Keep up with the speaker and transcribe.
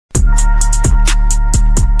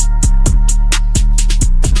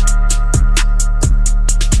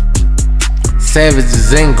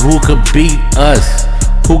Savages Inc. Who could beat us?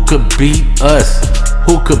 Who could beat us?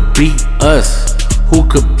 Who could beat us? Who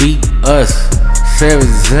could beat us?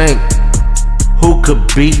 Savages Inc. Who could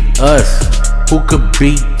beat us? Who could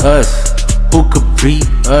beat us? Who could beat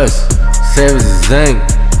us? Savages Inc.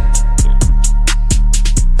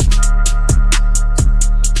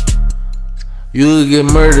 You'll get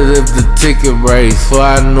murdered if the ticket right. So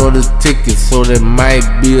I know the ticket, so there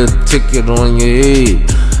might be a ticket on your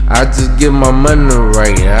head. I just get my money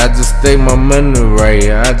right. I just stay my money right.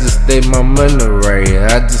 I just stay my money right.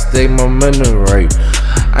 I just stay my money right.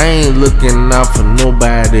 I ain't looking out for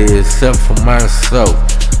nobody except for myself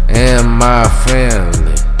and my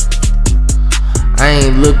family. I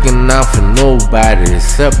ain't looking out for nobody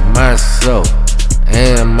except myself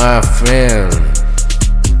and my family.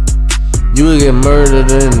 You will get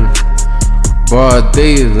murdered in broad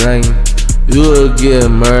daylight. You will get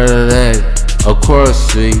murdered at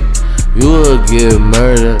across the street. You will get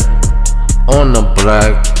murdered on the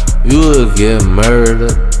block. You will get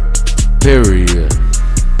murdered, period.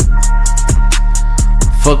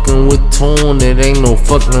 Fucking with Tune, it ain't no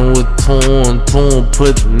fucking with Tune. Tune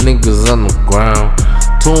put niggas on the ground.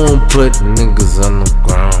 Tune put niggas on the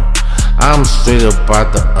ground. I'm straight up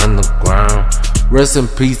out the underground. Rest in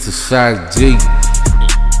peace to Shock G.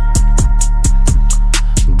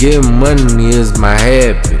 Getting money is my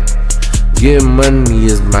habit. Getting money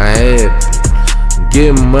is my habit.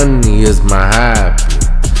 Getting money is my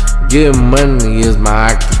hobby. Getting money is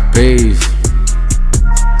my occupation.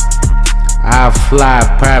 I fly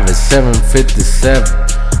private 757.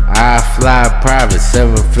 I fly private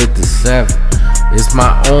 757. It's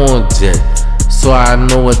my own jet, so I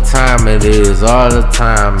know what time it is all the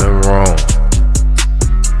time and wrong.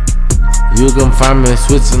 You can find me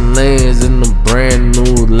switching lanes in the brand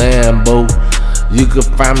new Lambo. You can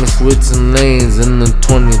find me switching lanes in the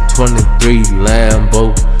 2023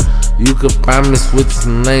 Lambo. You can find me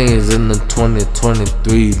switching lanes in the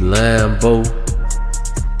 2023 Lambo.